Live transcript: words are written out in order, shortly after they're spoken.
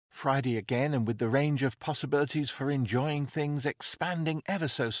Friday again, and with the range of possibilities for enjoying things expanding ever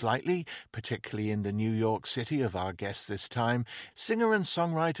so slightly, particularly in the New York City of our guest this time, singer and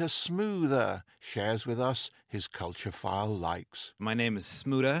songwriter Smoota shares with us his culture-file likes. My name is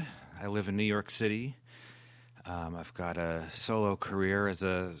Smoota. I live in New York City. I've got a solo career as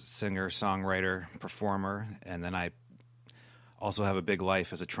a singer, songwriter, performer, and then I also have a big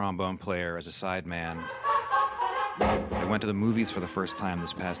life as a trombone player, as a sideman. I went to the movies for the first time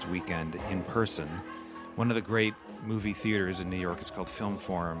this past weekend in person. One of the great movie theaters in New York is called Film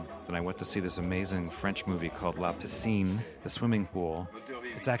Forum, and I went to see this amazing French movie called La Piscine, the swimming pool.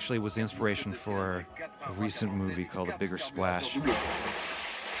 It actually was the inspiration for a recent movie called A Bigger Splash,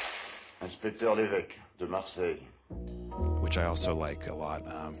 Inspecteur Lévesque de Marseille, which I also like a lot.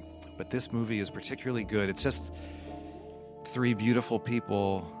 But this movie is particularly good. It's just three beautiful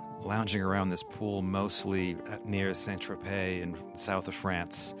people lounging around this pool, mostly near Saint-Tropez in south of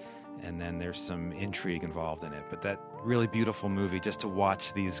France, and then there's some intrigue involved in it. But that really beautiful movie, just to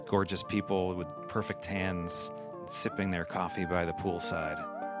watch these gorgeous people with perfect tans sipping their coffee by the poolside.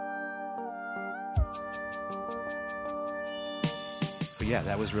 But yeah,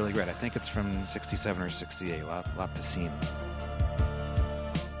 that was really great. I think it's from 67 or 68, La Piscine.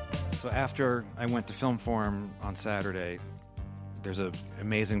 So after I went to Film Forum on Saturday, there's an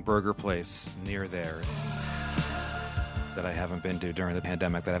amazing burger place near there that I haven't been to during the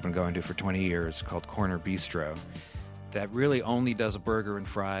pandemic that I've been going to for 20 years called Corner Bistro that really only does a burger and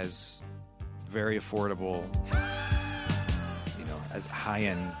fries, very affordable, a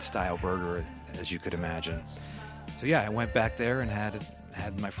high-end style burger as you could imagine. So yeah, I went back there and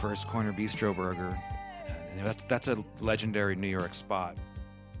had my first Corner Bistro burger. That's a legendary New York spot.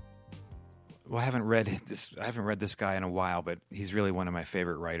 Well, I haven't read this guy in a while, but he's really one of my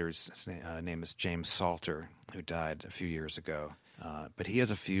favorite writers. His name is James Salter, who died a few years ago. But he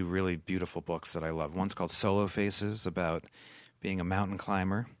has a few really beautiful books that I love. One's called Solo Faces, about being a mountain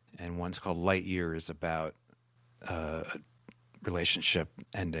climber, and one's called Light Years, about relationship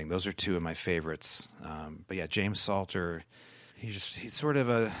ending. Those are two of my favorites. But yeah, James Salter, he's sort of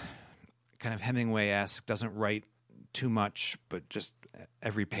a kind of Hemingway-esque, doesn't write too much, but just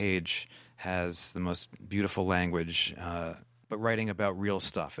every page has the most beautiful language, but writing about real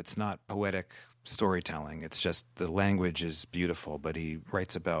stuff. It's not poetic storytelling. It's just the language is beautiful, but he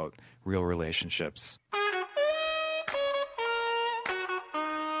writes about real relationships.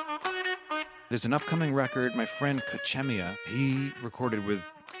 There's an upcoming record. My friend Kochemia, he recorded with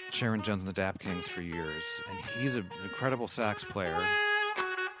Sharon Jones and the Dap Kings for years, and he's an incredible sax player.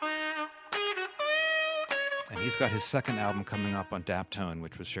 And he's got his second album coming up on Daptone,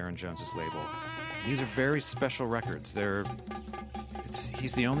 which was Sharon Jones's label. These are very special records.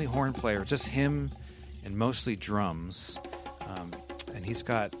 He's the only horn player. It's just him and mostly drums. And he's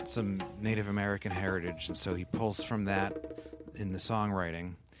got some Native American heritage, and so he pulls from that in the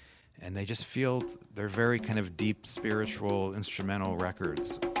songwriting. And they just feel they're very kind of deep, spiritual, instrumental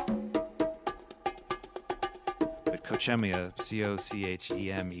records. But Kochemia,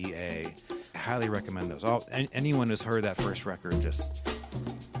 Kochemea, I highly recommend those. Anyone who's heard that first record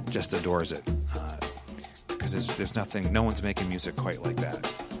just adores it, because there's nothing, no one's making music quite like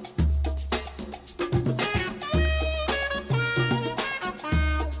that.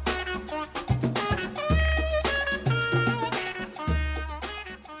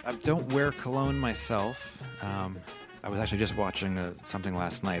 I don't wear cologne myself. I was actually just watching something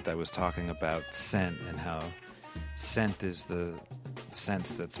last night that was talking about scent and how scent is the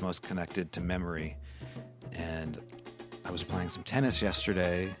sense that's most connected to memory. And I was playing some tennis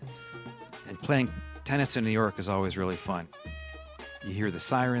yesterday, and playing tennis in New York is always really fun. You hear the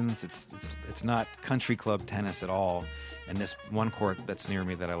sirens. It's not country club tennis at all. And this one court that's near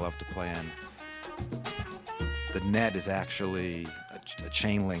me that I love to play in, the net is actually a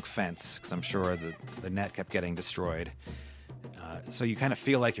chain link fence, because I'm sure the net kept getting destroyed. So you kind of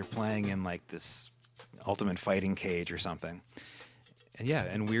feel like you're playing in like this ultimate fighting cage or something. And yeah,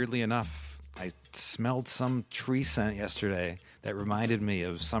 and weirdly enough, I smelled some tree scent yesterday that reminded me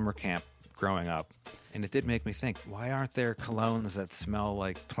of summer camp growing up. And it did make me think, why aren't there colognes that smell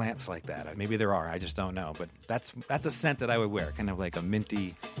like plants like that? Maybe there are, I just don't know. But that's a scent that I would wear, kind of like a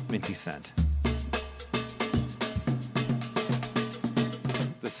minty scent.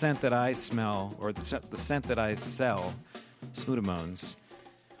 The scent that I smell, or the scent that I sell, Smootamones,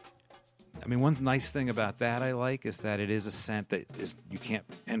 I mean, one nice thing about that I like is that it is a scent that you can't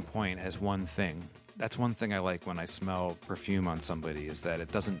pinpoint as one thing. That's one thing I like when I smell perfume on somebody, is that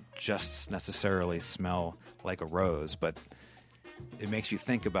it doesn't just necessarily smell like a rose, but it makes you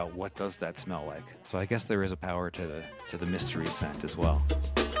think about what does that smell like. So I guess there is a power to the mystery scent as well.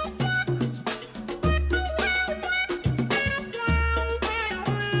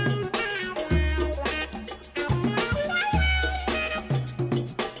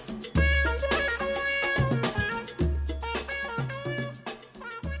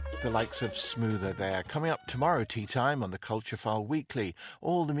 the likes of Smoother there. Coming up tomorrow, tea time on the Culture File Weekly.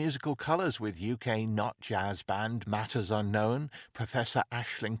 All the musical colours with UK not jazz band Matters Unknown, Professor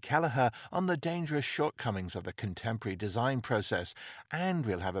Aisling Kelleher on the dangerous shortcomings of the contemporary design process, and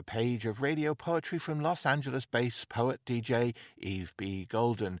we'll have a page of radio poetry from Los Angeles-based poet DJ Eve B.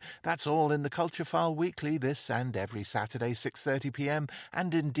 Golden. That's all in the Culture File Weekly this and every Saturday 6:30 p.m,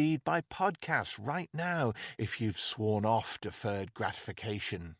 and indeed by podcast right now if you've sworn off deferred gratification.